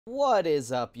What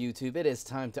is up, YouTube? It is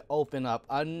time to open up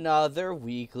another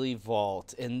weekly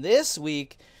vault. And this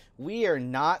week, we are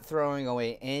not throwing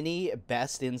away any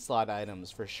best in-slot items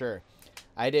for sure.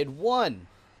 I did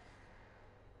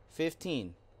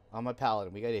 15 on my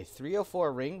paladin. We got a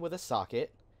 304 ring with a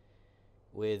socket,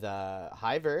 with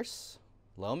high verse,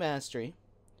 low mastery.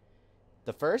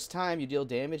 The first time you deal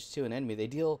damage to an enemy, they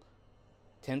deal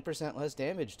 10% less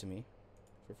damage to me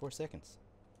for 4 seconds.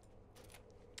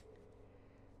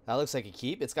 That looks like a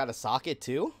keep. It's got a socket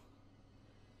too.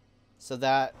 So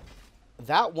that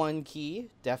one key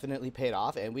definitely paid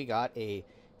off. And we got a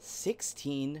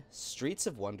 16 Streets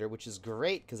of Wonder, which is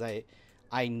great because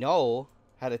I know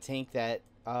how to tank that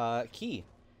key.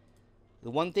 The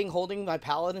one thing holding my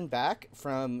paladin back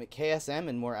from KSM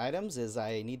and more items is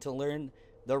I need to learn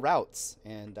the routes.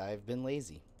 And I've been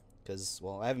lazy. Because,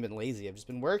 well, I haven't been lazy. I've just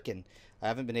been working. I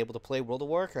haven't been able to play World of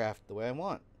Warcraft the way I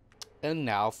want. And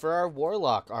now for our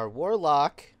Warlock. Our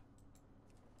Warlock,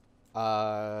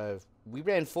 we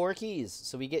ran 4 keys,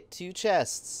 so we get 2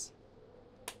 chests.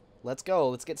 Let's go.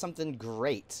 Let's get something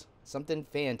great. Something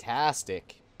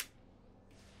fantastic.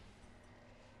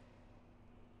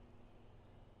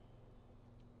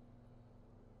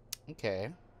 Okay.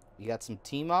 We got some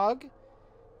T-Mog.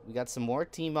 We got some more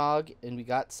T-Mog, and we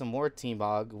got some more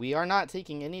T-Mog. We are not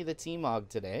taking any of the T-Mog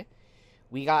today.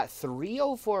 We got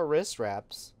 304 wrist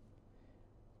wraps,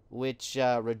 which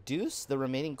reduce the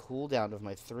remaining cooldown of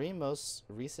my 3 most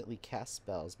recently cast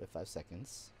spells by 5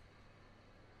 seconds.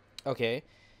 Okay,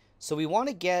 so we want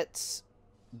to get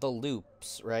the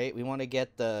loops, right? We want to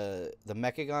get the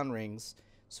Mechagon rings.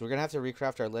 So we're going to have to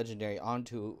recraft our legendary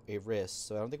onto a wrist.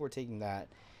 So I don't think we're taking that.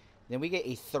 Then we get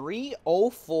a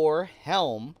 304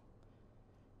 helm,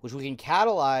 which we can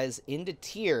catalyze into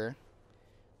tier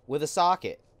with a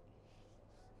socket.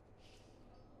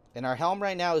 And our helm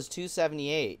right now is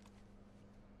 278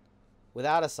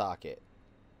 without a socket.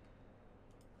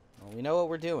 Well, we know what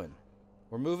we're doing.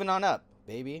 We're moving on up,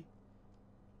 baby.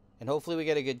 And hopefully we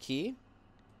get a good key.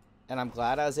 And I'm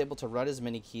glad I was able to run as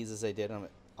many keys as I did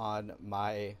on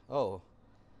my... Oh,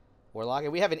 Warlock.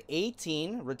 And we have an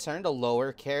 18 return to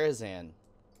lower Karazhan.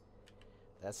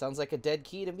 That sounds like a dead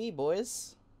key to me,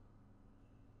 boys.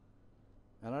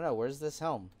 I don't know. Where's this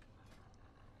helm?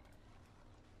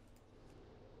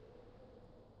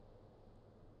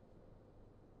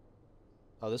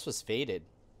 Oh, this was faded.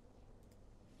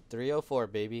 304,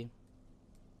 baby.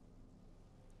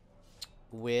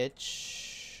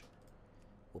 Which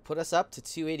will put us up to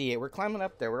 288. We're climbing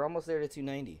up there. We're almost there to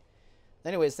 290.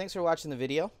 Anyways, thanks for watching the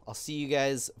video. I'll see you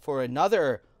guys for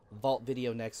another vault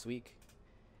video next week.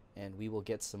 And we will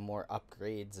get some more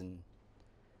upgrades and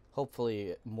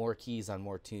hopefully more keys on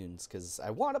more tunes. Because I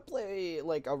want to play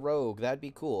like a rogue. That'd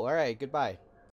be cool. Alright, goodbye.